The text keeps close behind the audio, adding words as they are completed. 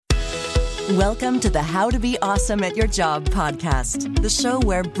Welcome to the How to Be Awesome at Your Job podcast, the show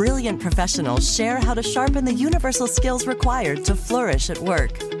where brilliant professionals share how to sharpen the universal skills required to flourish at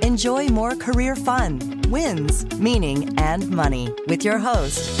work. Enjoy more career fun, wins, meaning, and money with your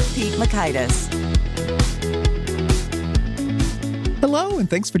host, Pete Mockaitis. Hello, and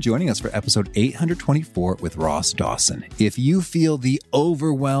thanks for joining us for episode 824 with Ross Dawson. If you feel the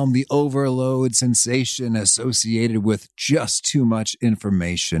overwhelm, the overload sensation associated with just too much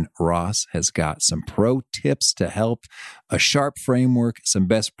information, Ross has got some pro tips to help, a sharp framework, some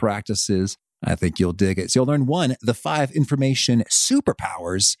best practices. I think you'll dig it. So you'll learn 1, the 5 information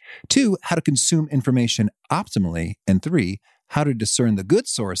superpowers, 2, how to consume information optimally, and 3, how to discern the good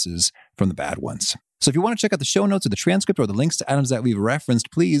sources from the bad ones. So if you want to check out the show notes or the transcript or the links to items that we've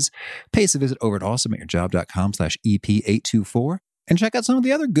referenced, please pay us a visit over at awesomeatyourjob.com/EP824 and check out some of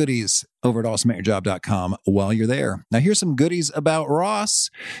the other goodies over at awesomeatyourjob.com while you're there. Now, here's some goodies about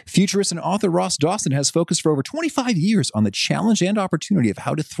Ross. Futurist and author Ross Dawson has focused for over 25 years on the challenge and opportunity of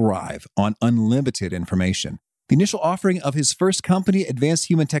how to thrive on unlimited information. The initial offering of his first company,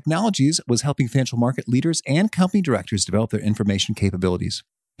 Advanced Human Technologies, was helping financial market leaders and company directors develop their information capabilities.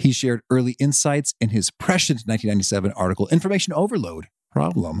 He shared early insights in his prescient 1997 article, Information Overload,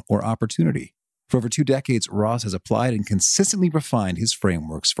 Problem or Opportunity. For over 2 decades, Ross has applied and consistently refined his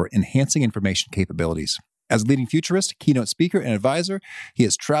frameworks for enhancing information capabilities. As a leading futurist, keynote speaker, and advisor, he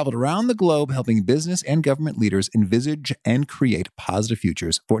has traveled around the globe helping business and government leaders envisage and create positive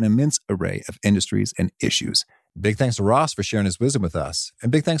futures for an immense array of industries and issues. Big thanks to Ross for sharing his wisdom with us,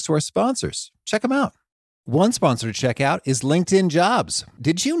 and big thanks to our sponsors. Check them out. One sponsor to check out is LinkedIn Jobs.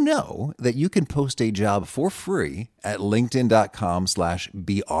 Did you know that you can post a job for free at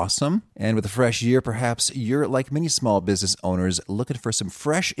linkedin.com/beawesome? And with a fresh year, perhaps you're like many small business owners looking for some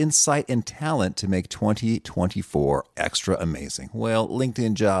fresh insight and talent to make 2024 extra amazing. Well,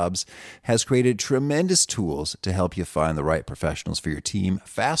 LinkedIn Jobs has created tremendous tools to help you find the right professionals for your team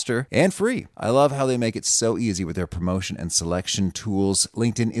faster and free. I love how they make it so easy with their promotion and selection tools.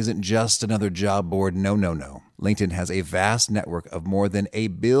 LinkedIn isn't just another job board. No. LinkedIn has a vast network of more than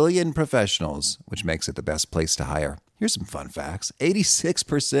 1 billion professionals, which makes it the best place to hire. Here's some fun facts.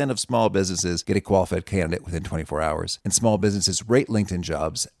 86% of small businesses get a qualified candidate within 24 hours, and small businesses rate LinkedIn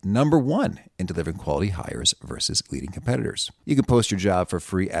Jobs number 1 in delivering quality hires versus leading competitors. You can post your job for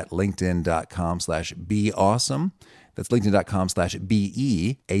free at linkedin.com/beawesome. That's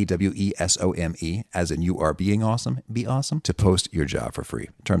linkedin.com/BEAWESOME, as in you are being awesome, be awesome, to post your job for free.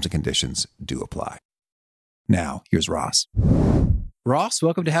 Terms and conditions do apply. Now, here's Ross. Ross,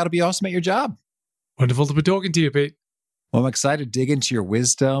 welcome to How to Be Awesome at Your Job. Wonderful to be talking to you, Pete. Well, I'm excited to dig into your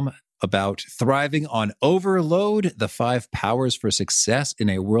wisdom about thriving on overload, the 5 powers for success in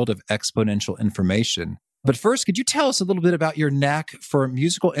a world of exponential information. But first, could you tell us a little bit about your knack for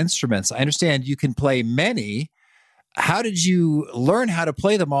musical instruments? I understand you can play many. How did you learn how to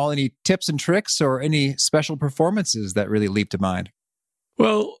play them all? Any tips and tricks or any special performances that really leap to mind?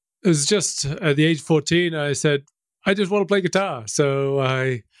 Well, it was just at the age of 14, I said, I just want to play guitar. So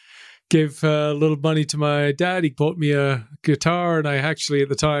I gave a little money to my dad. He bought me a guitar, and I actually at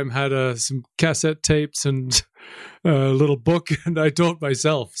the time had some cassette tapes and a little book, and I taught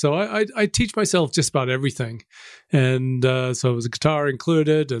myself. So I teach myself just about everything. And so it was a guitar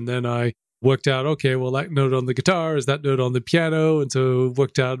included, and then I worked out, okay, well, that note on the guitar is that note on the piano. And so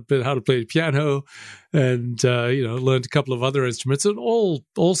worked out a bit how to play the piano and, learned a couple of other instruments, and all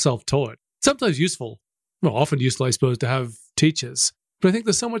self-taught. Sometimes useful, well, often useful, I suppose, to have teachers. But I think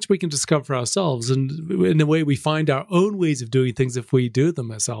there's so much we can discover for ourselves, and in the way we find our own ways of doing things if we do them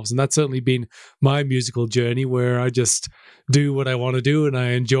ourselves. And that's certainly been my musical journey, where I just do what I want to do and I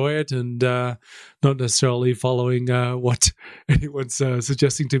enjoy it, and not necessarily following what anyone's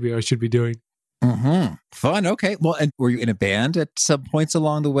suggesting to me I should be doing. Mm-hmm. Fun. Okay. Well, and were you in a band at some points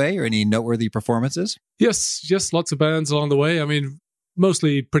along the way, or any noteworthy performances? Yes, lots of bands along the way. I mean,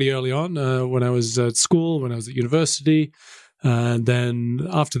 mostly pretty early on when I was at school, when I was at university. And then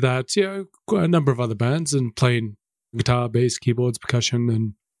after that, a number of other bands, and playing guitar, bass, keyboards, percussion,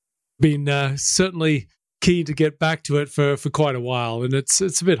 and been certainly keen to get back to it for quite a while. And it's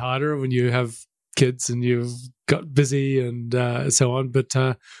a bit harder when you have kids and you've got busy and so on, but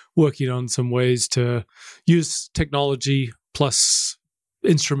working on some ways to use technology plus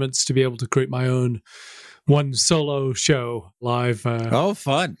instruments to be able to create my own one solo show live. Oh,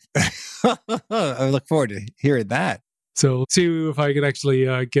 fun. I look forward to hearing that. So see if I can actually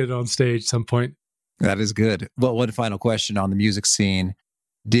get it on stage at some point. That is good. Well, one final question on the music scene.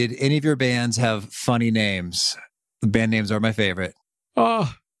 Did any of your bands have funny names? The band names are my favorite.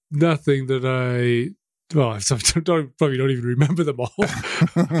 Oh, nothing that I well, I probably don't even remember them all.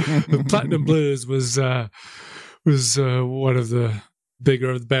 The Platinum Blues was one of the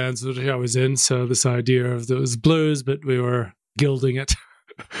bigger of the bands that I was in. So this idea of those blues, but we were gilding it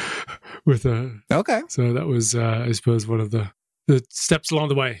with a... Okay. So that was, I suppose, one of the steps along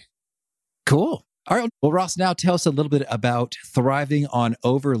the way. Cool. All right. Well, Ross, now tell us a little bit about thriving on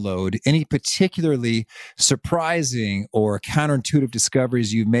overload. Any particularly surprising or counterintuitive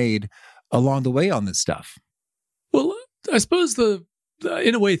discoveries you've made along the way on this stuff? Well, I suppose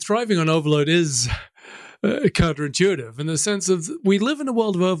in a way, thriving on overload is counterintuitive in the sense of we live in a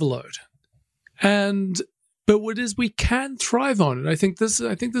world of overload, but what is we can thrive on it. I think this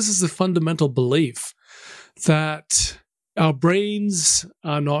is the fundamental belief that our brains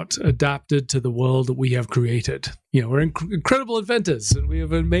are not adapted to the world that we have created. We're incredible inventors, and we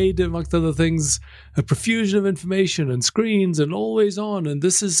have made, amongst other things, a profusion of information and screens and always on. And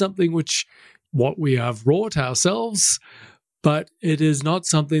this is something what we have wrought ourselves, but it is not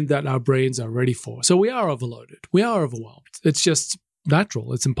something that our brains are ready for. So we are overloaded. We are overwhelmed. It's just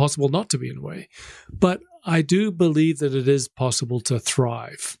natural. It's impossible not to be in a way. But I do believe that it is possible to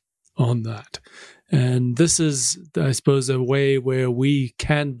thrive on that. And this is, I suppose, a way where we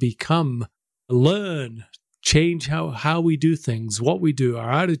can learn, change how we do things, what we do, our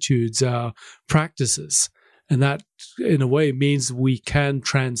attitudes, our practices. And that, in a way, means we can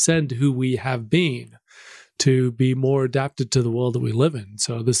transcend who we have been to be more adapted to the world that we live in.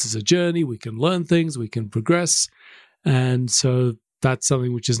 So this is a journey. We can learn things. We can progress. And so that's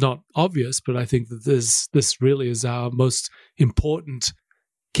something which is not obvious, but I think that this really is our most important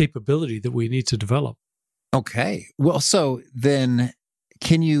capability that we need to develop. Okay. Well, so then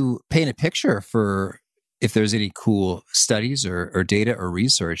can you paint a picture for if there's any cool studies or data or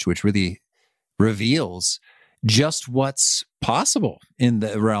research which really reveals just what's possible in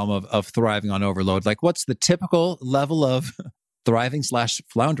the realm of thriving on overload? Like, what's the typical level of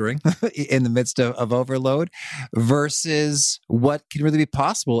thriving/floundering in the midst of overload versus what can really be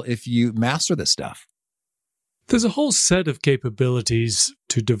possible if you master this stuff? There's a whole set of capabilities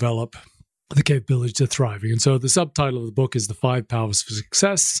to develop the capability to thriving. And so the subtitle of the book is The 5 Powers for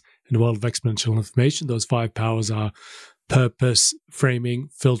Success in the World of Exponential Information. Those 5 powers are purpose, framing,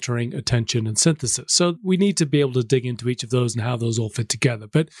 filtering, attention, and synthesis. So we need to be able to dig into each of those and how those all fit together.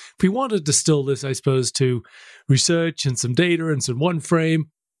 But if we want to distill this, I suppose, to research and some data and some one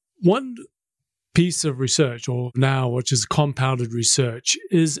piece of research, or now which is compounded research,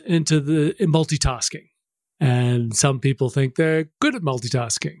 is into the multitasking. And some people think they're good at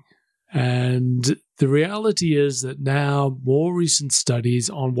multitasking. And the reality is that now more recent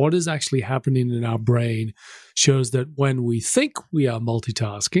studies on what is actually happening in our brain shows that when we think we are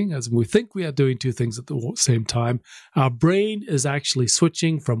multitasking, as we think we are doing two things at the same time, our brain is actually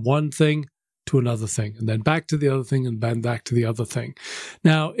switching from one thing to another thing, and then back to the other thing, and then back to the other thing.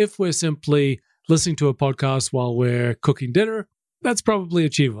 Now, if we're simply listening to a podcast while we're cooking dinner, that's probably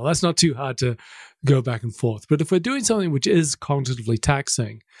achievable. That's not too hard to go back and forth. But if we're doing something which is cognitively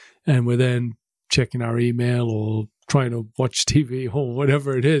taxing, and we're then checking our email or trying to watch TV or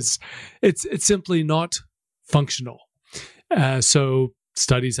whatever it is, it's simply not functional. So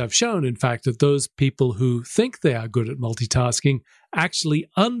studies have shown, in fact, that those people who think they are good at multitasking actually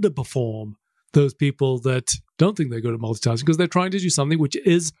underperform those people that don't think they're good at multitasking because they're trying to do something which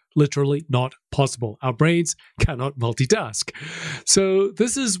is literally not possible. Our brains cannot multitask. So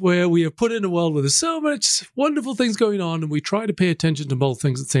this is where we have put in a world where there's so much wonderful things going on, and we try to pay attention to both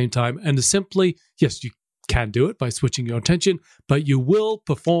things at the same time. And to simply, yes, you can do it by switching your attention, but you will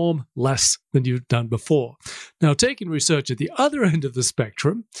perform less than you've done before. Now, taking research at the other end of the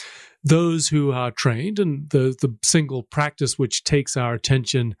spectrum, those who are trained, and the single practice which takes our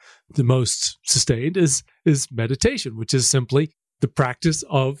attention the most sustained is meditation, which is simply the practice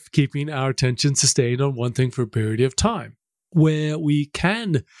of keeping our attention sustained on one thing for a period of time, where we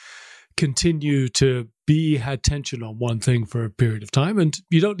can continue to be attention on one thing for a period of time. And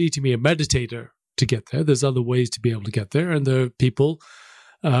you don't need to be a meditator to get there. There's other ways to be able to get there. And there are people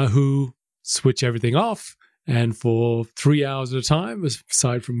who switch everything off, and for 3 hours at a time,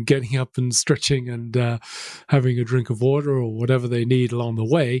 aside from getting up and stretching and having a drink of water or whatever they need along the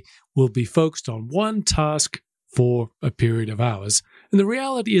way, will be focused on one task for a period of hours. And the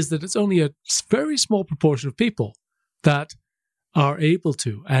reality is that it's only a very small proportion of people that are able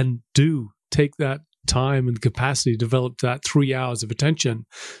to and do take that time and capacity to develop that 3 hours of attention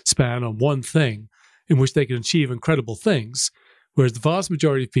span on one thing in which they can achieve incredible things. Whereas the vast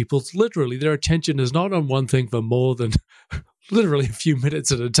majority of people, literally, their attention is not on one thing for more than literally a few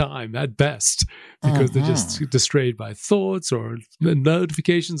minutes at a time at best, because they're just distracted by thoughts or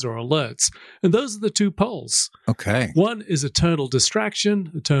notifications or alerts. And those are the two poles. Okay. One is eternal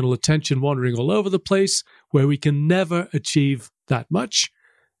distraction, eternal attention wandering all over the place, where we can never achieve that much.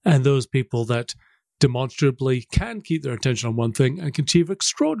 And those people that demonstrably can keep their attention on one thing and can achieve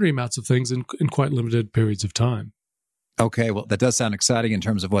extraordinary amounts of things in quite limited periods of time. Okay, well, that does sound exciting in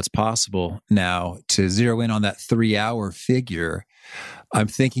terms of what's possible. Now, to zero in on that 3-hour figure, I'm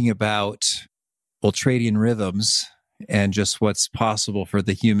thinking about ultradian rhythms and just what's possible for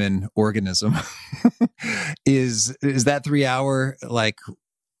the human organism. Is that 3 hour like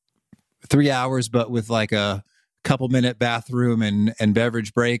 3 hours, but with like a couple minute bathroom and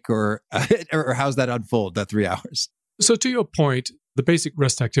beverage break, or how's that unfold, that 3 hours? So to your point, the basic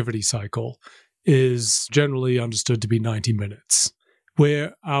rest activity cycle is generally understood to be 90 minutes,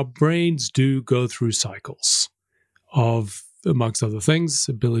 where our brains do go through cycles of, amongst other things,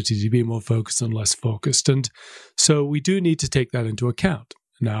 ability to be more focused and less focused. And so we do need to take that into account.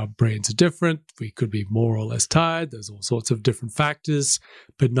 Now, brains are different. We could be more or less tired. There's all sorts of different factors,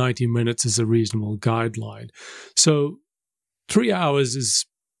 but 90 minutes is a reasonable guideline. So 3 hours is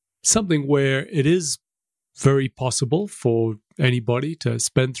something where it is very possible for anybody to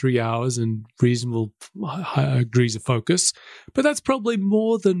spend 3 hours in reasonable high degrees of focus, but that's probably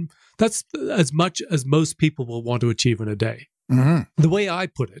that's as much as most people will want to achieve in a day. Mm-hmm. The way I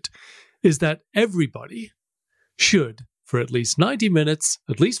put it is that everybody should, for at least 90 minutes,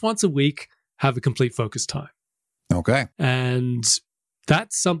 at least once a week, have a complete focus time. Okay. And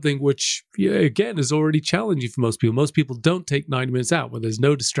that's something which, again, is already challenging for most people. Most people don't take 90 minutes out where there's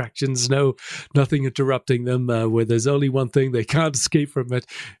no distractions, nothing interrupting them, where there's only one thing, they can't escape from it,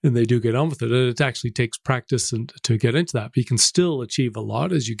 and they do get on with it. And it actually takes practice to get into that. But you can still achieve a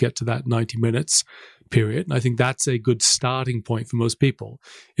lot as you get to that 90 minutes period. And I think that's a good starting point for most people.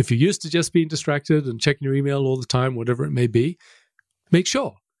 If you're used to just being distracted and checking your email all the time, whatever it may be, make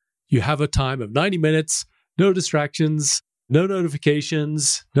sure you have a time of 90 minutes, no distractions, no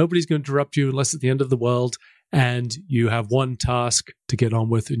notifications, nobody's going to interrupt you unless it's the end of the world, and you have one task to get on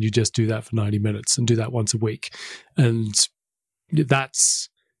with, and you just do that for 90 minutes and do that once a week. And that's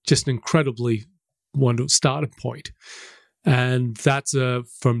just an incredibly wonderful starting point. And that's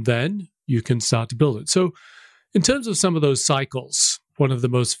from then, you can start to build it. So in terms of some of those cycles, one of the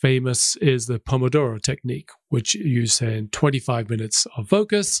most famous is the Pomodoro technique, which you say 25 minutes of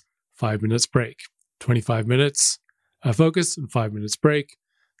focus, 5 minutes break, 25 minutes focus and 5 minutes break,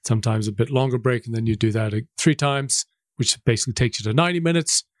 sometimes a bit longer break, and then you do that 3 times, which basically takes you to 90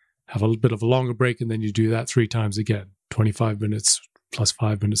 minutes, have a little bit of a longer break, and then you do that 3 times again, 25 minutes plus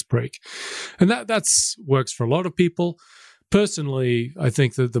 5 minutes break. And that's works for a lot of people. Personally, I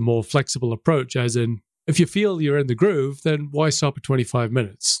think that the more flexible approach, as in, if you feel you're in the groove, then why stop at 25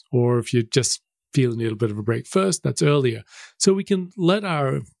 minutes? Or if you just feel you need a bit of a break first, that's earlier. So we can let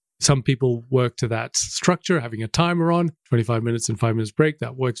some people work to that structure, having a timer on, 25 minutes and 5 minutes break.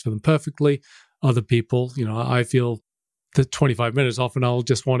 That works for them perfectly. Other people, I feel that 25 minutes, often I'll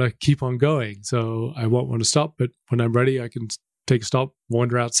just want to keep on going. So I won't want to stop, but when I'm ready, I can take a stop,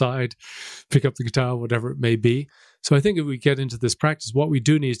 wander outside, pick up the guitar, whatever it may be. So I think if we get into this practice, what we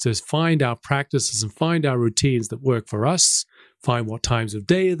do need is to find our practices and find our routines that work for us, find what times of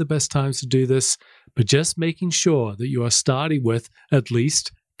day are the best times to do this, but just making sure that you are starting with at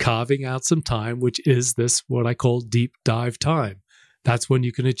least carving out some time, which is this, what I call deep dive time. That's when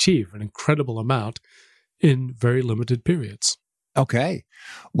you can achieve an incredible amount in very limited periods. Okay.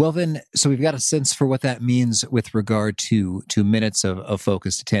 Well, then, so we've got a sense for what that means with regard to minutes of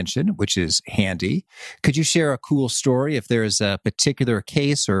focused attention, which is handy. Could you share a cool story, if there's a particular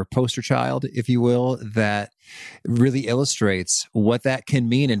case or poster child, if you will, that really illustrates what that can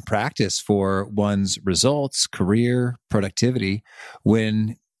mean in practice for one's results, career, productivity,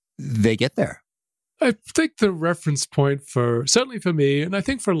 when they get there? I think the reference point certainly for me, and I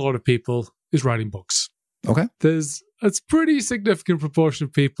think for a lot of people, is writing books. Okay. There's a pretty significant proportion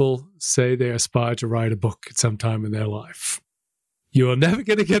of people say they aspire to write a book at some time in their life. You are never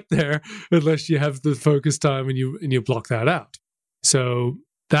going to get there unless you have the focus time and you block that out. So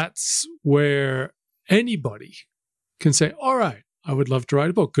that's where anybody can say, all right, I would love to write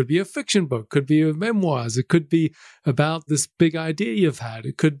a book. Could be a fiction book, could be a memoirs. It could be about this big idea you've had.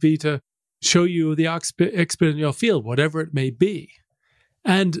 It could be to show you the expert in your field, whatever it may be.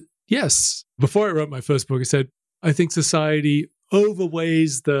 And yes, before I wrote my first book, I said, I think society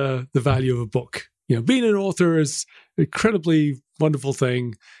overweighs the value of a book. Being an author is an incredibly wonderful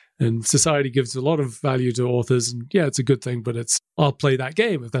thing. And society gives a lot of value to authors. And yeah, it's a good thing, but I'll play that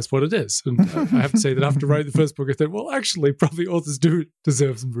game if that's what it is. And I have to say that after writing the first book, I thought, well, actually, probably authors do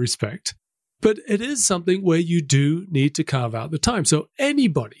deserve some respect. But it is something where you do need to carve out the time. So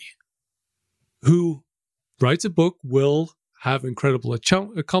anybody who writes a book will have incredible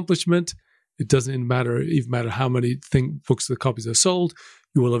accomplishment. It doesn't even matter how many books the copies are sold.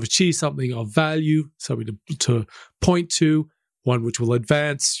 You will have achieved something of value, something to point to, one which will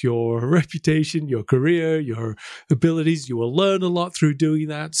advance your reputation, your career, your abilities. You will learn a lot through doing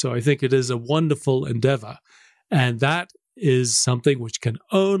that. So I think it is a wonderful endeavor. And that is something which can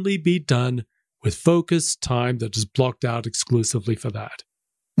only be done with focused time that is blocked out exclusively for that.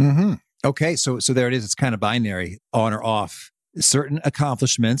 Mm-hmm. Okay, so there it is. It's kind of binary, on or off. Certain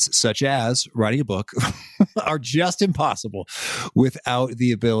accomplishments, such as writing a book, are just impossible without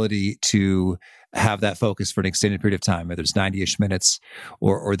the ability to have that focus for an extended period of time, whether it's 90-ish minutes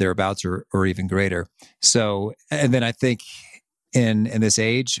or thereabouts or even greater. So, and then I think in this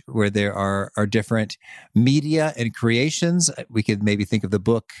age where there are different media and creations, we could maybe think of the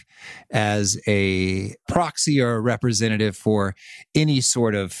book as a proxy or a representative for any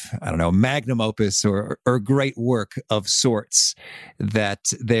sort of, I don't know, magnum opus or great work of sorts, that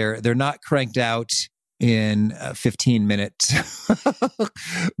they're not cranked out in a 15-minute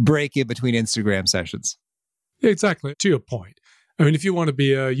break in between Instagram sessions. Exactly. To your point. I mean, if you want to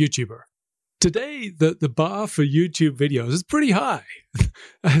be a YouTuber, today, the bar for YouTube videos is pretty high,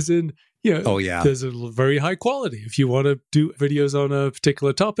 as in, there's a very high quality. If you want to do videos on a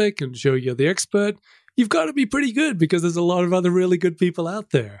particular topic and show you're the expert, you've got to be pretty good because there's a lot of other really good people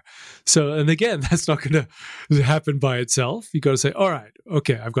out there. So, and again, that's not going to happen by itself. You got to say, all right,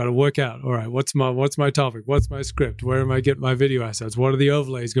 okay, I've got to work out. All right, what's my topic? What's my script? Where am I getting my video assets? What are the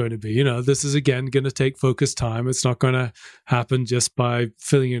overlays going to be? This is, again, going to take focused time. It's not going to happen just by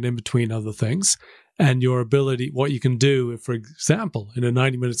filling it in between other things. And your ability, what you can do, for example, in a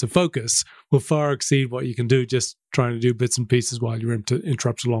 90 minutes of focus will far exceed what you can do just trying to do bits and pieces while you're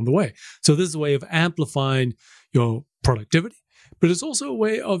interrupted along the way. So this is a way of amplifying your productivity, but it's also a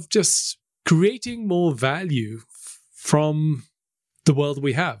way of just creating more value from the world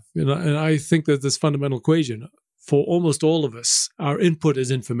we have. And I think that this fundamental equation for almost all of us, our input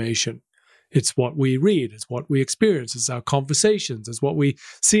is information. It's what we read, it's what we experience, it's our conversations, it's what we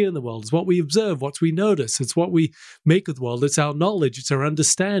see in the world, it's what we observe, what we notice, it's what we make of the world, it's our knowledge, it's our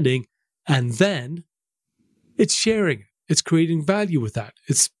understanding, and then it's sharing it. It's creating value with that.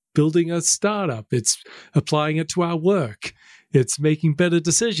 It's building a startup. It's applying it to our work. It's making better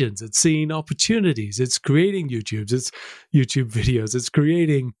decisions. It's seeing opportunities. It's creating YouTube videos. It's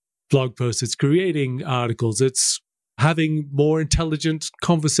creating blog posts. It's creating articles. It's having more intelligent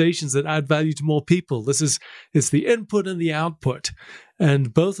conversations that add value to more people. It's the input and the output.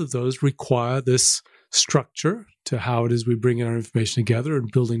 And both of those require this structure to how it is we bring our information together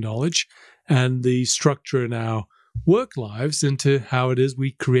and building knowledge, and the structure in our work lives into how it is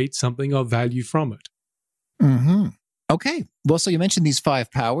we create something of value from it. Mm-hmm. Okay. Well, so you mentioned these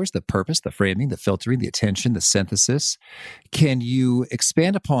 5 powers: the purpose, the framing, the filtering, the attention, the synthesis. Can you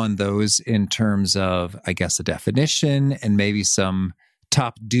expand upon those in terms of, I guess, a definition and maybe some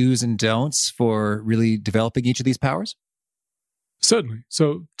top do's and don'ts for really developing each of these powers? Certainly.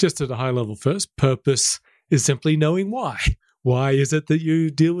 So just at a high level first, purpose is simply knowing why. Why is it that you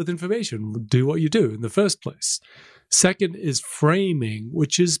deal with information, do what you do in the first place? Second is framing,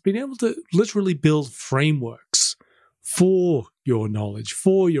 which is being able to literally build frameworks for your knowledge,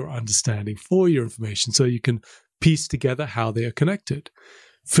 for your understanding, for your information, so you can piece together how they are connected.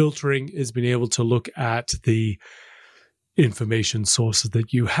 Filtering is being able to look at the information sources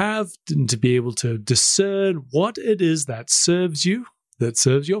that you have and to be able to discern what it is that serves you, that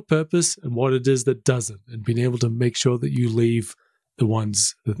serves your purpose, and what it is that doesn't, and being able to make sure that you leave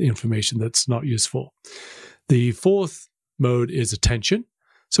the information that's not useful. The fourth mode is attention.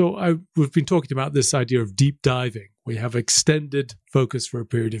 So we've been talking about this idea of deep diving. We have extended focus for a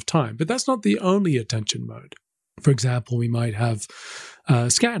period of time, but that's not the only attention mode. For example, we might have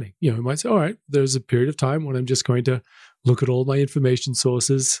scanning. We might say, all right, there's a period of time when I'm just going to look at all my information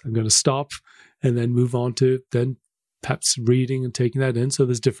sources. I'm going to stop and then move on to then perhaps reading and taking that in. So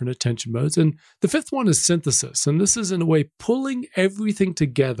there's different attention modes. And the fifth one is synthesis. And this is, in a way, pulling everything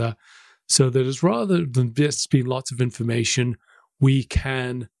together so that it's rather than just being lots of information, we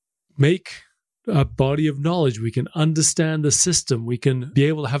can make a body of knowledge. We can understand the system. We can be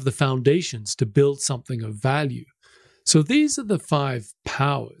able to have the foundations to build something of value. So these are the 5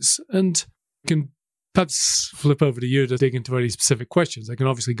 powers. And I can perhaps flip over to you to dig into any specific questions. I can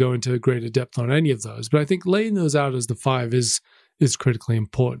obviously go into greater depth on any of those, but I think laying those out as the 5 is is critically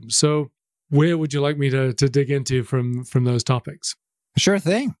important. So where would you like me to dig into from those topics? Sure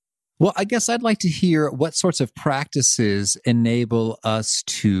thing. Well, I guess I'd like to hear what sorts of practices enable us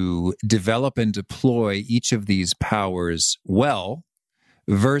to develop and deploy each of these powers well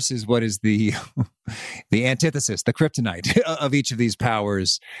versus what is the antithesis, the kryptonite of each of these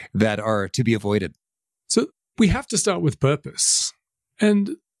powers that are to be avoided. So we have to start with purpose.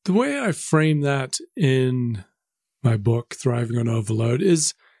 And the way I frame that in my book, Thriving on Overload,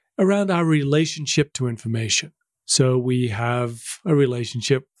 is around our relationship to information. So we have a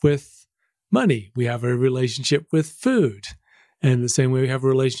relationship with money. We have a relationship with food. And the same way we have a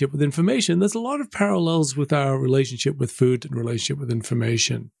relationship with information, there's a lot of parallels with our relationship with food and relationship with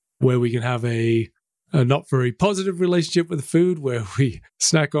information, where we can have a not very positive relationship with food, where we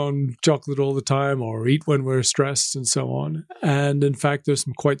snack on chocolate all the time or eat when we're stressed and so on. And in fact, there's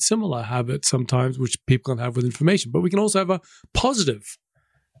some quite similar habits sometimes which people can have with information. But we can also have a positive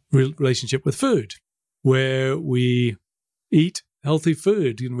relationship with food, where we eat healthy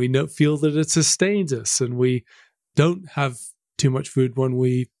food and we feel that it sustains us, and we don't have too much food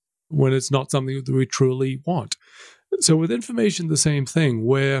when it's not something that we truly want. So with information, the same thing,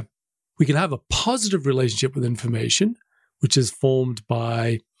 where we can have a positive relationship with information, which is formed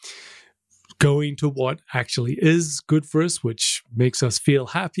by going to what actually is good for us, which makes us feel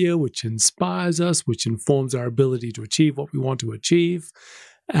happier, which inspires us, which informs our ability to achieve what we want to achieve,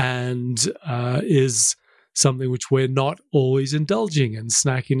 and is something which we're not always indulging and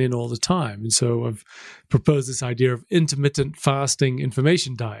snacking in all the time. And so I've proposed this idea of intermittent fasting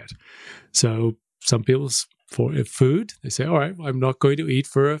information diet. So some people, for food, they say, all right, I'm not going to eat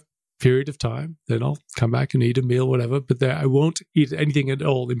for a period of time, then I'll come back and eat a meal, whatever, but I won't eat anything at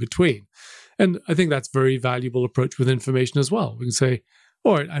all in between. And I think that's a very valuable approach with information as well. We can say,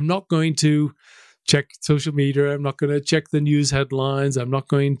 all right, I'm not going to check social media, I'm not going to check the news headlines, I'm not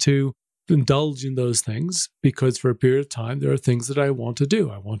going to indulge in those things, because for a period of time, there are things that I want to do.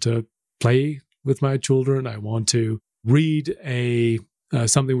 I want to play with my children, I want to read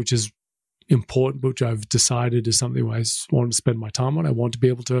something which is important, which I've decided is something I want to spend my time on. I want to be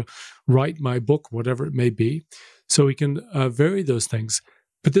able to write my book, whatever it may be. So we can vary those things.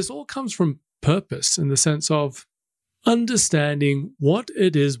 But this all comes from purpose, in the sense of understanding what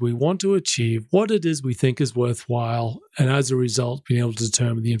it is we want to achieve, what it is we think is worthwhile, and as a result, being able to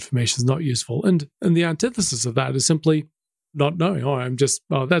determine the information is not useful. And the antithesis of that is simply not knowing.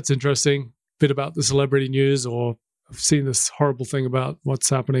 That's interesting, bit about the celebrity news, or I've seen this horrible thing about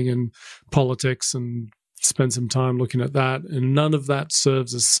what's happening in politics, and spend some time looking at that. And none of that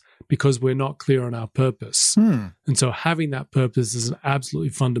serves us, because we're not clear on our purpose. And so having that purpose is an absolutely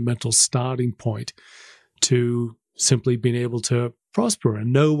fundamental starting point to simply being able to prosper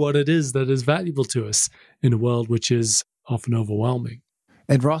and know what it is that is valuable to us in a world which is often overwhelming.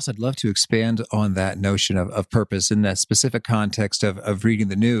 And Ross, I'd love to expand on that notion of purpose in that specific context of reading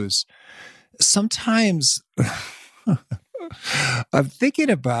the news. Sometimes I'm thinking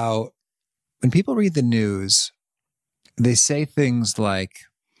about when people read the news, they say things like,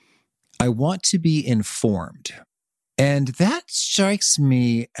 I want to be informed. And that strikes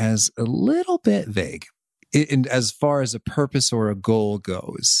me as a little bit vague as far as a purpose or a goal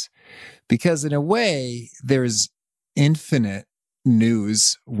goes. Because in a way, there's infinite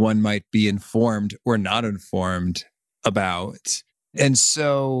news one might be informed or not informed about. And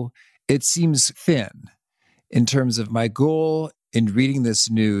so it seems thin in terms of my goal in reading this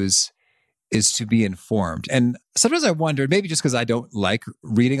news is to be informed. And sometimes I wondered, maybe just because I don't like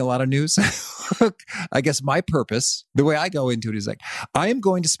reading a lot of news, I guess my purpose, the way I go into it is like, I am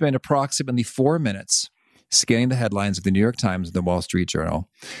going to spend approximately 4 minutes scanning the headlines of the New York Times and the Wall Street Journal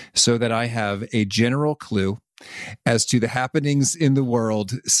so that I have a general clue as to the happenings in the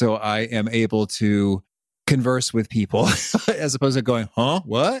world, so I am able to converse with people as opposed to going,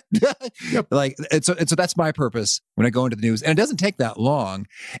 what? Yep. And so that's my purpose when I go into the news. And it doesn't take that long.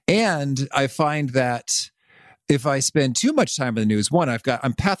 And I find that if I spend too much time in the news,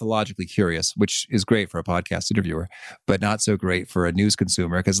 I'm pathologically curious, which is great for a podcast interviewer, but not so great for a news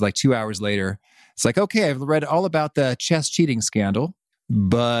consumer, because like 2 hours later, it's like, okay, I've read all about the chess cheating scandal,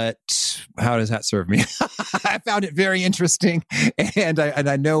 but how does that serve me? I found it very interesting, and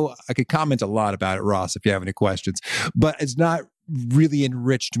I know I could comment a lot about it, Ross, if you have any questions, but it's not really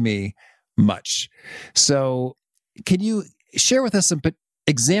enriched me much. So can you share with us some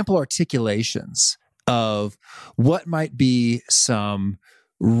example articulations of what might be some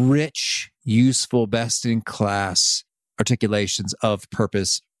rich, useful, best-in-class articulations of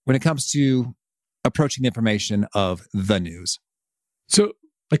purpose when it comes to approaching the information of the news? So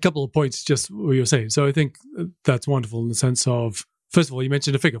a couple of points, just what you're saying. So I think that's wonderful in the sense of first of all, you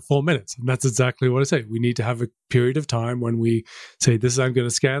mentioned a figure, 4 minutes. And that's exactly what I say. We need to have a period of time when we say, I'm going to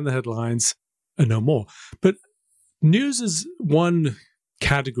scan the headlines and no more. But news is one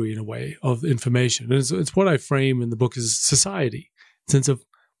category, in a way, of information. And it's what I frame in the book as society, in the sense of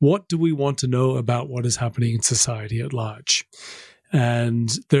what do we want to know about what is happening in society at large. And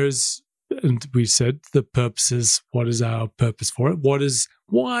we said the purpose is, what is our purpose for it?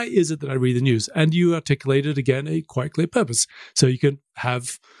 Why is it that I read the news? And you articulated, again, a quite clear purpose. So you can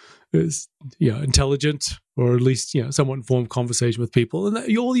have intelligent, or at least somewhat informed conversation with people.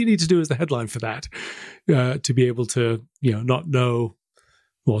 And all you need to do is the headline for that, to be able to not know,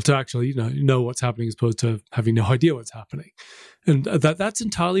 to actually know what's happening, as opposed to having no idea what's happening. And that's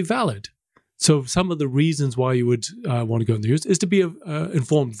entirely valid. So some of the reasons why you would want to go in the news is to be an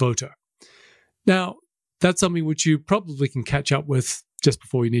informed voter. Now, that's something which you probably can catch up with just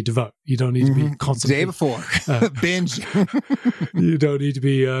before you need to vote. You don't need to be constantly... Day before. Binge. You don't need to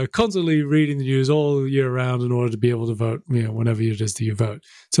be constantly reading the news all year round in order to be able to vote, whenever it is that you vote.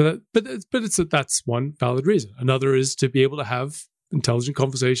 So that's one valid reason. Another is to be able to have intelligent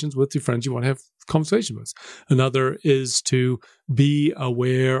conversations with your friends you want to have conversation with. Another is to be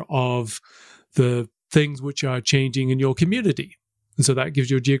aware of the things which are changing in your community. And so that gives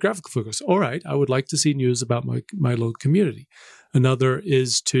you a geographical focus. All right, I would like to see news about my local community. Another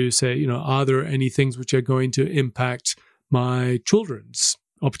is to say, are there any things which are going to impact my children's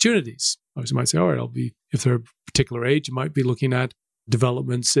opportunities? I might say, all right, if they're a particular age, you might be looking at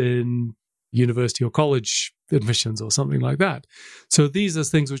developments in university or college admissions or something like that. So these are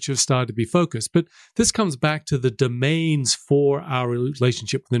things which have started to be focused. But this comes back to the domains for our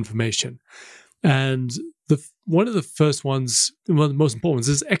relationship with information. And one of the first ones, one of the most important ones,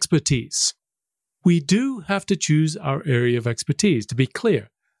 is expertise. We do have to choose our area of expertise. To be clear,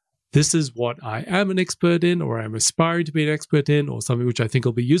 this is what I am an expert in, or I'm aspiring to be an expert in, or something which I think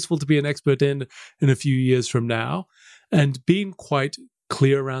will be useful to be an expert in a few years from now. And being quite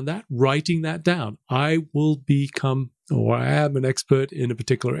clear around that, writing that down. I will become, or I am an expert in a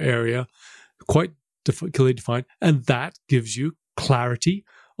particular area, quite clearly defined, and that gives you clarity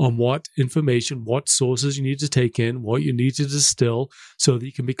on what information, what sources you need to take in, what you need to distill so that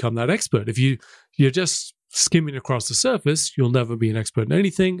you can become that expert. If you're just skimming across the surface, you'll never be an expert in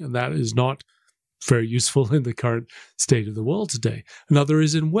anything, and that is not very useful in the current state of the world today. Another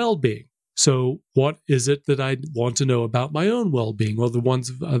is in well-being. So what is it that I want to know about my own well-being, or the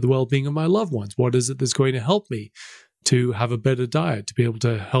well-being of my loved ones? What is it that's going to help me to have a better diet, to be able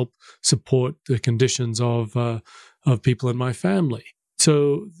to help support the conditions of people in my family?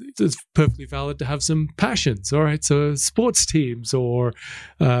 So it's perfectly valid to have some passions, all right? So sports teams, or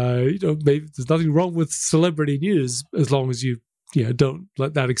maybe there's nothing wrong with celebrity news as long as you don't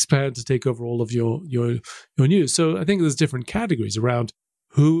let that expand to take over all of your news. So I think there's different categories around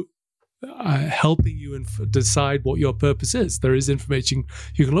who helping you decide what your purpose is. There is information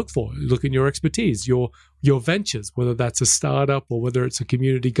you can look for. Look in your expertise, your ventures, whether that's a startup or whether it's a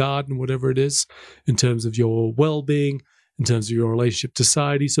community garden, whatever it is, in terms of your well-being, in terms of your relationship to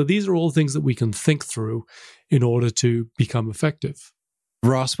society. So these are all things that we can think through in order to become effective.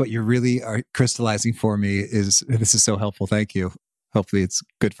 Ross, what you really are crystallizing for me is, this is so helpful. Thank you. Hopefully it's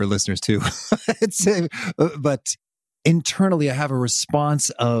good for listeners too. But internally, I have a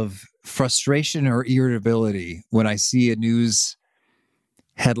response of frustration or irritability when I see a news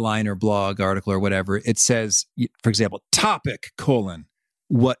headline or blog article or whatever. It says, for example, topic,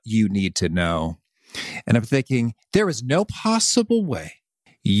 what you need to know. And I'm thinking, there is no possible way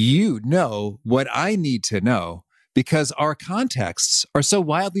you know what I need to know, because our contexts are so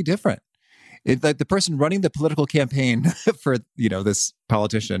wildly different. Like the person running the political campaign for this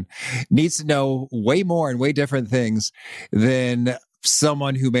politician needs to know way more and way different things than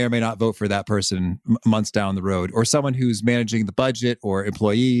someone who may or may not vote for that person months down the road, or someone who's managing the budget or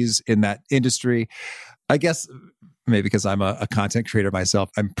employees in that industry. I guess maybe because I'm a content creator myself,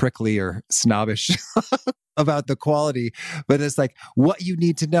 I'm prickly or snobbish about the quality. But it's like, what you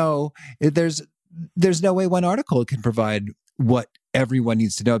need to know, there's no way one article can provide what everyone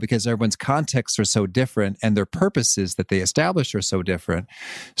needs to know, because everyone's contexts are so different and their purposes that they establish are so different.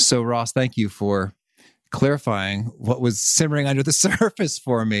 So Ross, thank you for clarifying what was simmering under the surface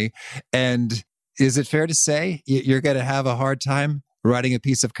for me. And is it fair to say you're going to have a hard time writing a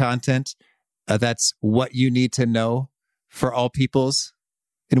piece of content that's what you need to know for all peoples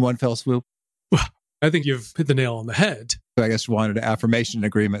in one fell swoop? Well, I think you've hit the nail on the head. I guess wanted an affirmation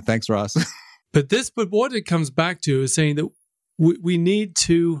agreement. Thanks, Ross. But what it comes back to is saying that we need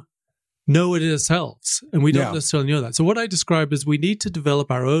to know it ourselves, and we don't necessarily know that. So what I describe is we need to develop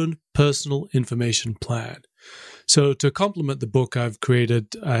our own personal information plan. So to complement the book, I've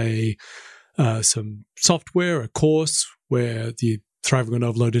created some software, a course where the Thriving on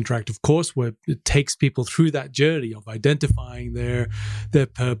Overload interactive course, where it takes people through that journey of identifying their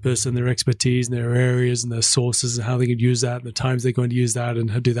purpose and their expertise and their areas and their sources and how they can use that and the times they're going to use that and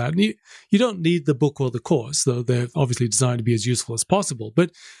how to do that. And you don't need the book or the course, though they're obviously designed to be as useful as possible.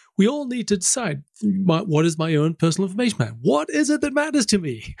 But we all need to decide, what is my own personal information plan? What is it that matters to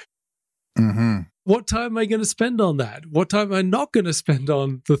me? Mm-hmm. What time am I going to spend on that? What time am I not going to spend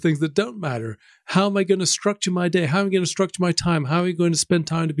on the things that don't matter? How am I going to structure my day? How am I going to structure my time? How am I going to spend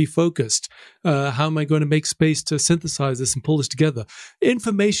time to be focused? How am I going to make space to synthesize this and pull this together?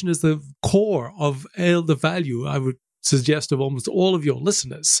 Information is the core of the value, I would suggest, of almost all of your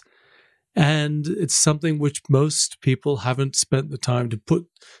listeners. And it's something which most people haven't spent the time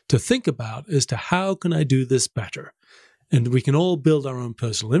to think about as to how can I do this better? And we can all build our own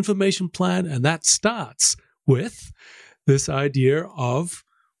personal information plan. And that starts with this idea of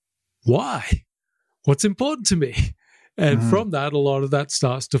why? What's important to me? And from that, a lot of that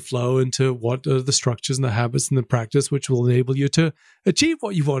starts to flow into what are the structures and the habits and the practice which will enable you to achieve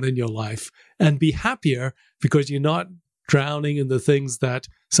what you want in your life and be happier because you're not drowning in the things that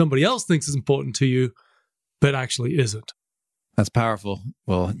somebody else thinks is important to you, but actually isn't. That's powerful.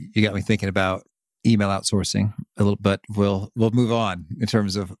 Well, you got me thinking about email outsourcing a little, but we'll move on in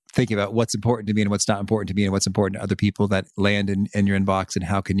terms of thinking about what's important to me and what's not important to me and what's important to other people that land in your inbox, and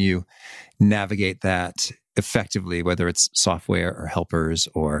how can you navigate that effectively, whether it's software or helpers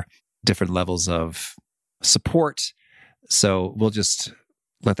or different levels of support. So we'll just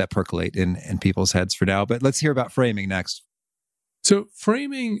let that percolate in people's heads for now. But let's hear about framing next. So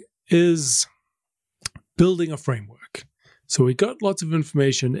framing is building a framework. So we got lots of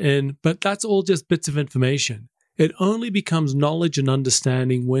information in, but that's all just bits of information. It only becomes knowledge and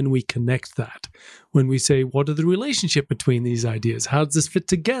understanding when we connect that. When we say, what are the relationship between these ideas? How does this fit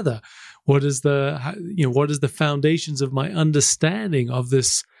together? What is the foundations of my understanding of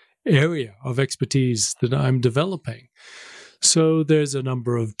this area of expertise that I'm developing? So there's a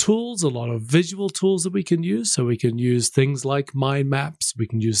number of tools, a lot of visual tools that we can use. So we can use things like mind maps. We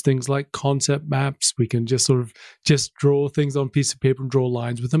can use things like concept maps. We can just draw things on a piece of paper and draw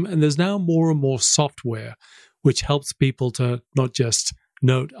lines with them. And there's now more and more software which helps people to not just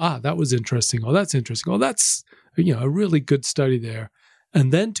note, that was interesting, or that's interesting, or that's a really good study there,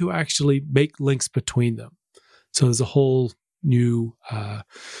 and then to actually make links between them. So there's a whole new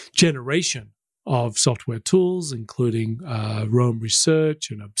generation of software tools, including Roam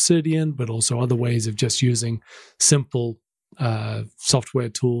Research and Obsidian, but also other ways of just using simple software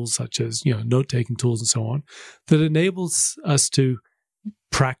tools such as note-taking tools and so on, that enables us to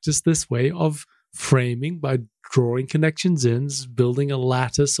practice this way of framing by drawing connections in, building a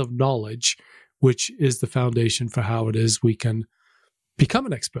lattice of knowledge, which is the foundation for how it is we can become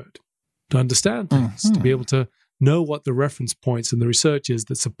an expert, to understand things, to be able to know what the reference points and the research is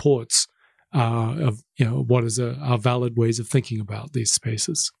that supports what is our valid ways of thinking about these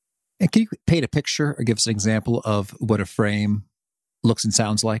spaces. And can you paint a picture or give us an example of what a frame looks and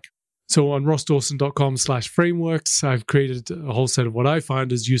sounds like? So on rossdawson.com/frameworks, I've created a whole set of what I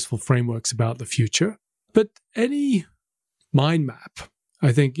find as useful frameworks about the future. But any mind map,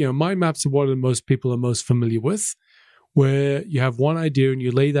 I think, mind maps are what most people are most familiar with, where you have one idea and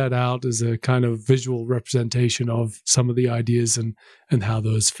you lay that out as a kind of visual representation of some of the ideas and how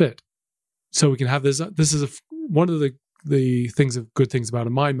those fit. So we can have this. This is one of the good things about a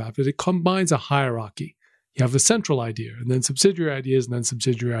mind map, is it combines a hierarchy. You have a central idea and then subsidiary ideas and then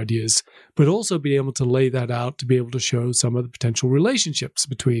subsidiary ideas, but also being able to lay that out to be able to show some of the potential relationships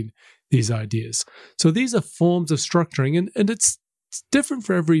between these ideas. So these are forms of structuring, and it's different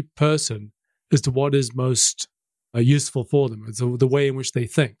for every person as to what is most useful for them. It's the way in which they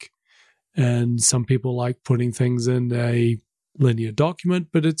think. And some people like putting things in a linear document,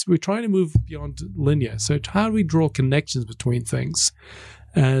 but we're trying to move beyond linear. So how do we draw connections between things?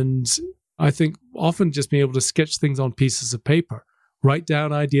 And I think often just being able to sketch things on pieces of paper, write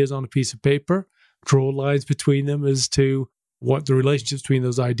down ideas on a piece of paper, draw lines between them as to what the relationships between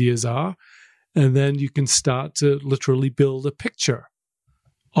those ideas are, and then you can start to literally build a picture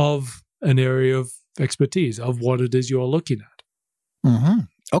of an area of expertise, of what it is you're looking at. Mm-hmm.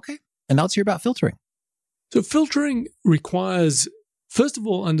 Okay. And now let's hear about filtering. So filtering requires, first of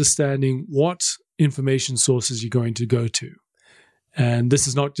all, understanding what information sources you're going to go to. And this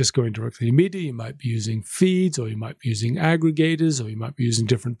is not just going directly to media. You might be using feeds, or you might be using aggregators, or you might be using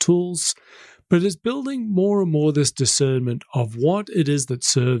different tools. But it's building more and more this discernment of what it is that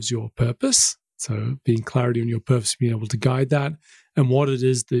serves your purpose. So being clarity on your purpose, being able to guide that, and what it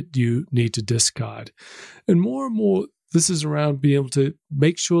is that you need to discard. And more, this is around being able to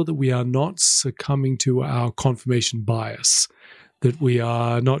make sure that we are not succumbing to our confirmation bias, that we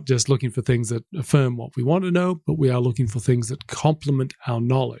are not just looking for things that affirm what we want to know, but we are looking for things that complement our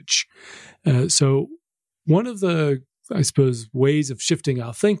knowledge. So one of the, I suppose, ways of shifting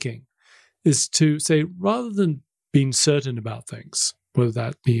our thinking is to say, rather than being certain about things, whether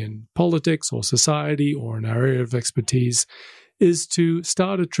that be in politics or society or in our area of expertise, is to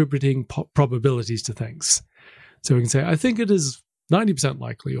start attributing probabilities to things. So we can say, I think it is 90%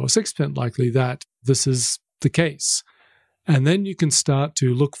 likely or 6% likely that this is the case. And then you can start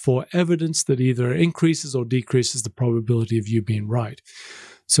to look for evidence that either increases or decreases the probability of you being right.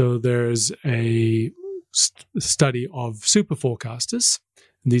 So there's a study of super forecasters.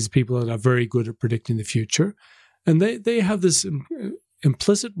 And these are people that are very good at predicting the future. And they have this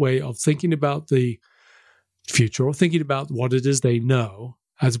implicit way of thinking about the future or thinking about what it is they know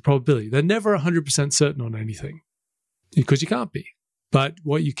as a probability. They're never 100% certain on anything because you can't be. But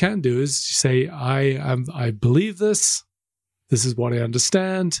what you can do is say, I believe this. This is what I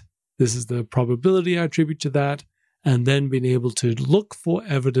understand. This is the probability I attribute to that. And then being able to look for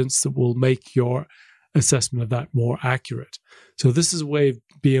evidence that will make your assessment of that more accurate. So this is a way of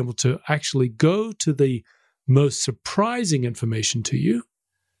being able to actually go to the most surprising information to you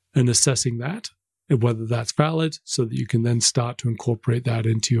and assessing that and whether that's valid so that you can then start to incorporate that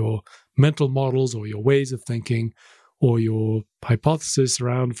into your mental models or your ways of thinking or your hypothesis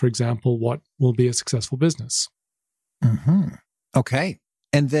around, for example, what will be a successful business. Mm-hmm. Okay.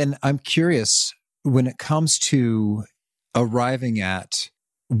 And then I'm curious, when it comes to arriving at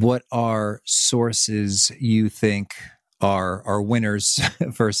what are sources you think are winners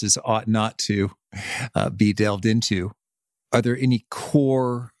versus ought not to be delved into, are there any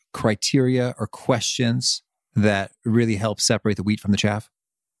core criteria or questions that really help separate the wheat from the chaff?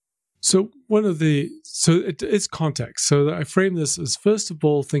 So it's context. So I frame this as, first of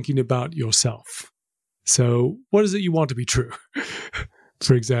all, thinking about yourself. So what is it you want to be true,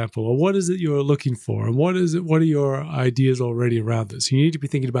 for example, or what is it you're looking for? And what are your ideas already around this? You need to be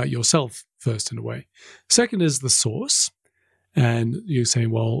thinking about yourself first in a way. Second is the source. And you're saying,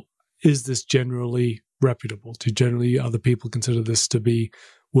 well, is this generally reputable? Do generally other people consider this to be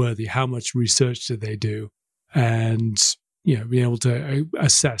worthy? How much research did they do? And, being able to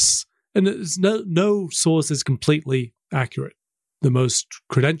assess. And there's no source is completely accurate. The most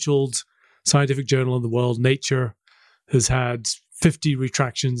credentialed scientific journal in the world, Nature, has had 50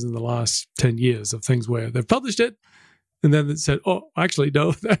 retractions in the last 10 years of things where they've published it, and then it said, oh, actually,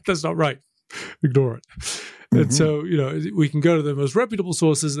 no, that's not right. Ignore it. Mm-hmm. And so, we can go to the most reputable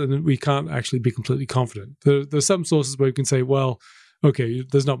sources and we can't actually be completely confident. There's some sources where you can say, well, okay,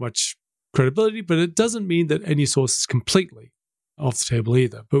 there's not much credibility, but it doesn't mean that any source is completely off the table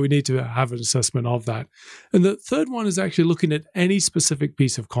either. But we need to have an assessment of that. And the third one is actually looking at any specific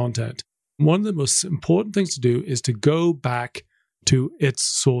piece of content. One of the most important things to do is to go back to its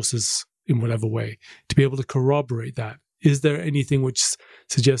sources in whatever way, to be able to corroborate that. Is there anything which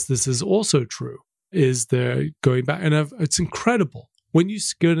suggests this is also true? Is there going back? And it's incredible when you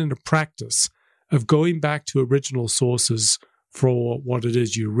get into practice of going back to original sources for what it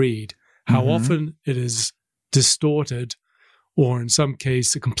is you read, how often it is distorted or in some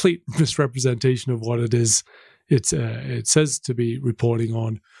case a complete misrepresentation of what it is it says to be reporting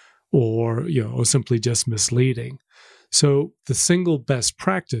on, or simply just misleading. So the single best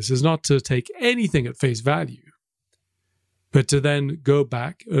practice is not to take anything at face value, but to then go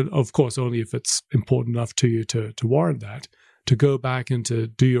back, of course, only if it's important enough to you to warrant that, to go back and to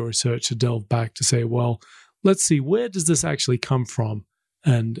do your research, to delve back to say, well, let's see, where does this actually come from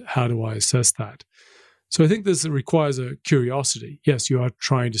and how do I assess that? So I think this requires a curiosity. Yes, you are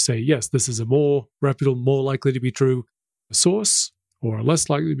trying to say, yes, this is a more reputable, more likely to be true source, or a less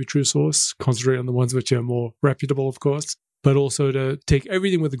likely to be true source. Concentrate on the ones which are more reputable, of course, but also to take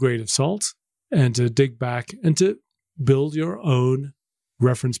everything with a grain of salt and to dig back and to build your own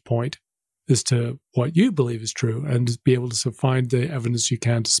reference point as to what you believe is true and be able to find the evidence you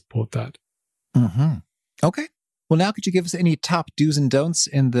can to support that. Mm-hmm. Okay. Well, now could you give us any top do's and don'ts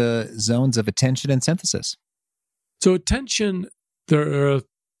in the zones of attention and synthesis? So attention, there are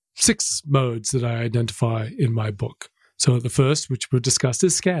 6 modes that I identify in my book. So the first, which we've discussed,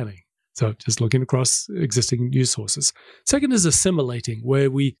 is scanning. So just looking across existing news sources. Second is assimilating, where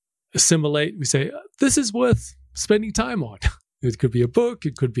we assimilate, we say, this is worth spending time on. It could be a book,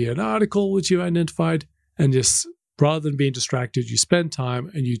 it could be an article which you identified, and just rather than being distracted, you spend time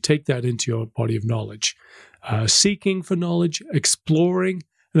and you take that into your body of knowledge. Seeking for knowledge, exploring,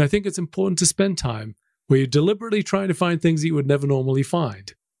 and I think it's important to spend time where you're deliberately trying to find things that you would never normally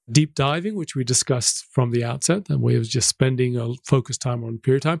find. Deep diving, which we discussed from the outset, and where it was just spending a focused time on a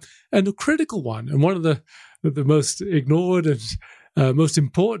period of time. And the critical one, and one of the most ignored and most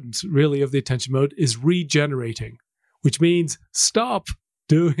important, really, of the attention mode is regenerating, which means stop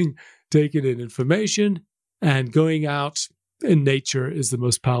taking in information, and going out in nature is the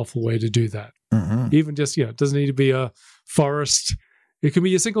most powerful way to do that. Mm-hmm. Even just, it doesn't need to be a forest. It can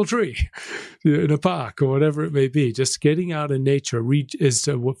be a single tree in a park or whatever it may be. Just getting out in nature is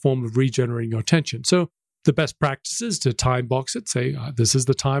a form of regenerating your attention. So the best practice is to time box it. Say, this is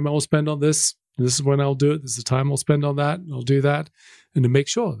the time I will spend on this. This is when I'll do it. This is the time I'll spend on that. And I'll do that. And to make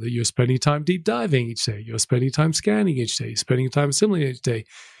sure that you're spending time deep diving each day. You're spending time scanning each day. Spending time assimilating each day.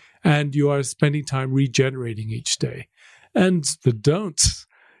 And you are spending time regenerating each day. And the don't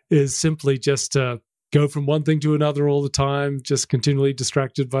is simply just go from one thing to another all the time, just continually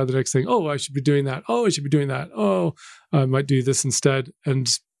distracted by the next thing. Oh, I should be doing that. Oh, I should be doing that. Oh, I might do this instead. And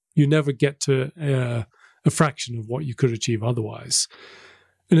you never get to a fraction of what you could achieve otherwise.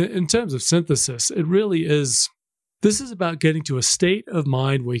 And in terms of synthesis, it really is, this is about getting to a state of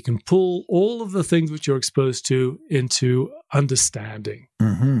mind where you can pull all of the things which you're exposed to into understanding,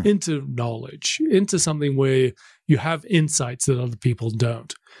 into knowledge, into something where you have insights that other people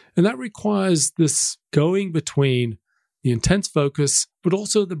don't. And that requires this going between the intense focus, but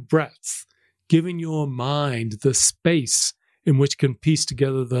also the breadth, giving your mind the space in which can piece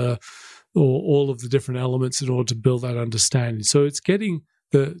together all of the different elements in order to build that understanding. So it's getting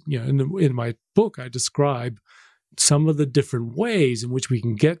in my book, I describe some of the different ways in which we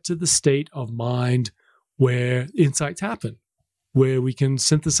can get to the state of mind where insights happen, where we can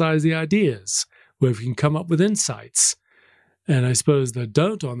synthesize the ideas, where we can come up with insights. And I suppose the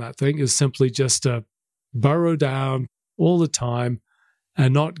don't on that thing is simply just to burrow down all the time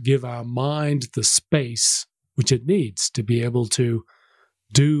and not give our mind the space which it needs to be able to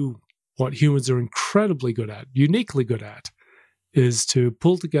do what humans are incredibly good at, uniquely good at, is to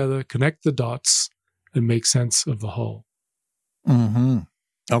pull together, connect the dots, and make sense of the whole. Mm-hmm.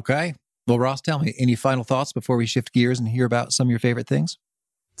 Okay. Well, Ross, tell me, any final thoughts before we shift gears and hear about some of your favorite things?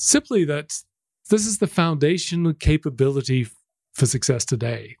 Simply that this is the foundational capability for success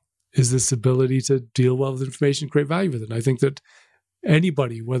today, is this ability to deal well with information, create value with it. And I think that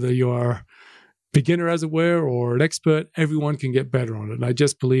anybody, whether you're beginner, as it were, or an expert, everyone can get better on it. And I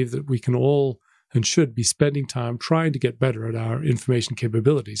just believe that we can all and should be spending time trying to get better at our information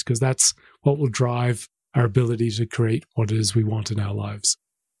capabilities, because that's what will drive our ability to create what it is we want in our lives.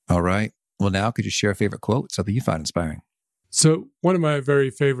 All right. Well, now could you share a favorite quote, something you find inspiring? So one of my very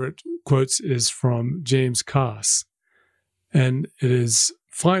favorite quotes is from James Cass, and it is,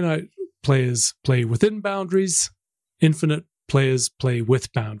 finite players play within boundaries, infinite players play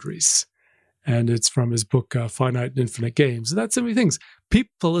with boundaries. And it's from his book, Finite and Infinite Games. And that's so many things.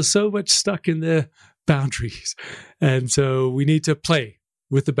 People are so much stuck in their boundaries. And so we need to play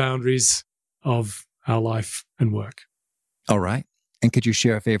with the boundaries of our life and work. All right. And could you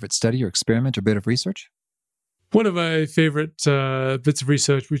share a favorite study or experiment or bit of research? One of my favorite bits of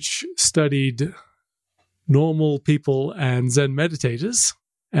research, which studied normal people and Zen meditators,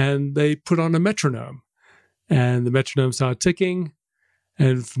 and they put on a metronome. And the metronome started ticking.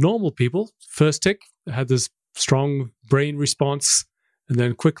 And for normal people, first tick had this strong brain response, and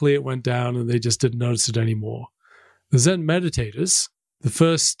then quickly it went down and they just didn't notice it anymore. The Zen meditators, the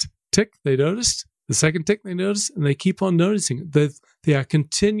first tick they noticed, the second tick they noticed, and they keep on noticing it. They are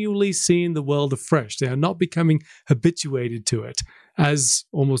continually seeing the world afresh. They are not becoming habituated to it, as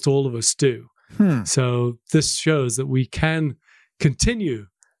almost all of us do. So this shows that we can continue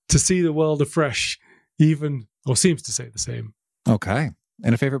to see the world afresh, even, or seems to say the same. Okay.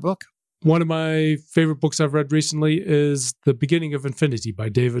 And a favorite book? One of my favorite books I've read recently is The Beginning of Infinity by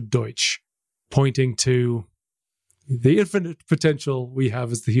David Deutsch, pointing to the infinite potential we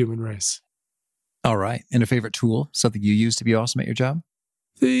have as the human race. All right. And a favorite tool, something you use to be awesome at your job?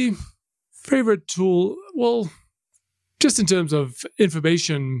 The favorite tool, well, just in terms of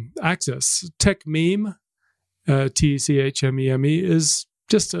information access, TechMeme, TechMeme, is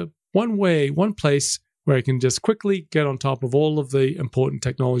just one place where I can just quickly get on top of all of the important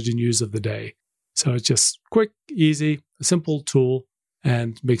technology news of the day. So it's just quick, easy, a simple tool,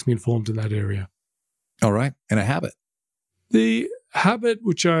 and makes me informed in that area. All right. And a habit? The habit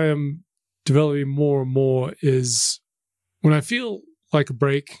which I am developing more and more is when I feel like a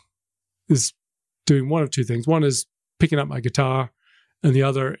break, is doing one of two things. One is picking up my guitar, and the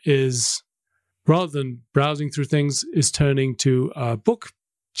other is, rather than browsing through things, is turning to a book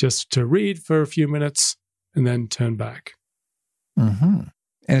just to read for a few minutes and then turn back. Mm-hmm.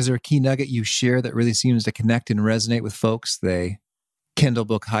 And is there a key nugget you share that really seems to connect and resonate with folks? They Kindle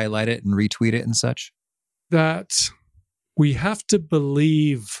book highlight it and retweet it and such? That we have to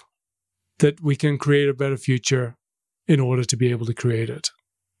believe that we can create a better future in order to be able to create it.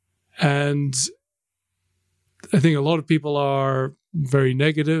 And I think a lot of people are very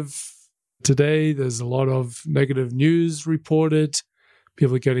negative today. There's a lot of negative news reported.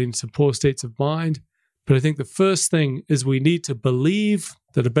 People are getting into poor states of mind. But I think the first thing is we need to believe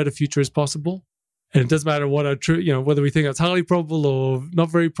that a better future is possible. And it doesn't matter what whether we think that's highly probable or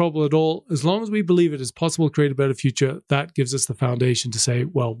not very probable at all. As long as we believe it is possible to create a better future, that gives us the foundation to say,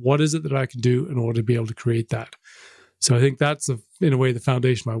 well, what is it that I can do in order to be able to create that? So I think that's, in a way, the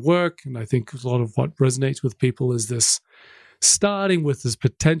foundation of my work. And I think a lot of what resonates with people is this, starting with this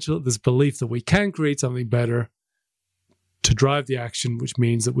potential, this belief that we can create something better to drive the action, which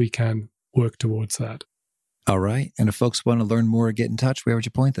means that we can work towards that. All right. And if folks want to learn more or get in touch, where would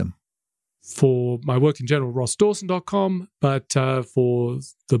you point them? For my work in general, rossdawson.com. But for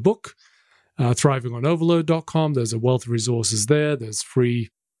the book, thrivingonoverload.com, there's a wealth of resources there. There's free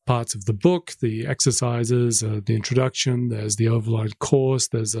parts of the book, the exercises, the introduction, there's the Overload course,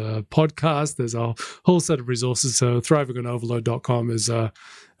 there's a podcast, there's a whole set of resources. So thrivingonoverload.com is a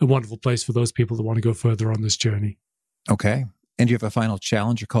wonderful place for those people that want to go further on this journey. Okay. And do you have a final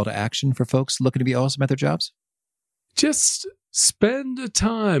challenge or call to action for folks looking to be awesome at their jobs? Just spend the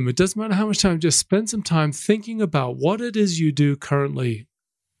time. It doesn't matter how much time. Just spend some time thinking about what it is you do currently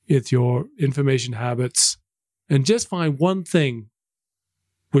with your information habits, and just find one thing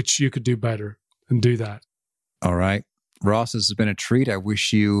which you could do better, and do that. All right. Ross, this has been a treat. I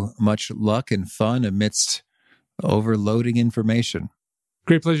wish you much luck and fun amidst overloading information.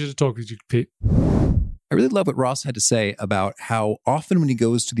 Great pleasure to talk with you, Pete. I really love what Ross had to say about how often when he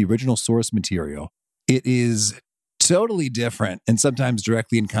goes to the original source material, it is totally different and sometimes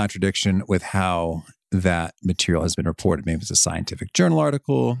directly in contradiction with how that material has been reported. Maybe it's a scientific journal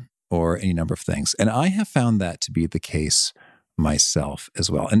article or any number of things. And I have found that to be the case myself as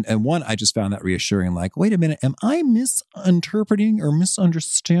well. And one, I just found that reassuring, like, wait a minute, am I misinterpreting or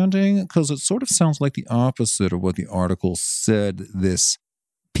misunderstanding? Because it sort of sounds like the opposite of what the article said this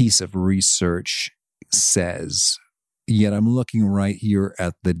piece of research says. Yet I'm looking right here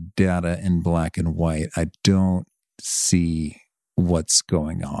at the data in black and white. I don't see what's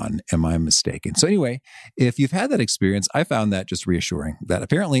going on. Am I mistaken? So anyway, if you've had that experience, I found that just reassuring that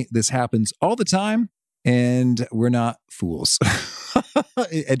apparently this happens all the time. And we're not fools.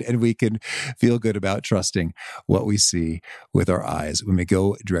 and we can feel good about trusting what we see with our eyes when we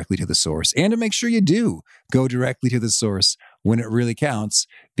go directly to the source. And to make sure you do go directly to the source when it really counts,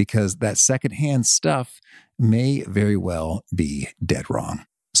 because that secondhand stuff may very well be dead wrong.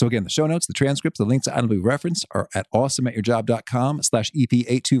 So again, the show notes, the transcripts, the links I will be referenced are at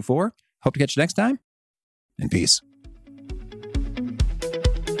awesomeatyourjob.com/EP824. Hope to catch you next time. And peace.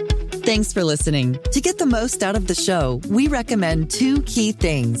 Thanks for listening. To get the most out of the show, we recommend 2 key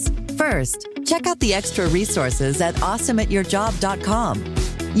things. First, check out the extra resources at awesomeatyourjob.com.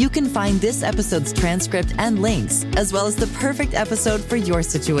 You can find this episode's transcript and links, as well as the perfect episode for your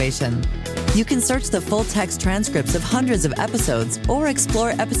situation. You can search the full-text transcripts of hundreds of episodes or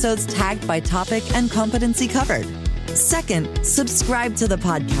explore episodes tagged by topic and competency covered. Second, subscribe to the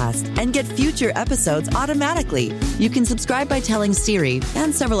podcast and get future episodes automatically. You can subscribe by telling Siri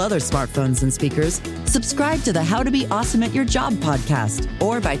and several other smartphones and speakers, subscribe to the How to Be Awesome at Your Job podcast,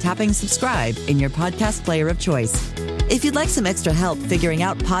 or by tapping subscribe in your podcast player of choice. If you'd like some extra help figuring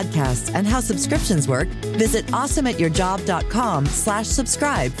out podcasts and how subscriptions work, visit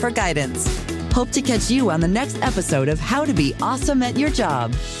awesomeatyourjob.com/subscribe for guidance. Hope to catch you on the next episode of How to Be Awesome at Your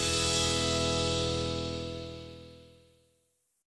Job.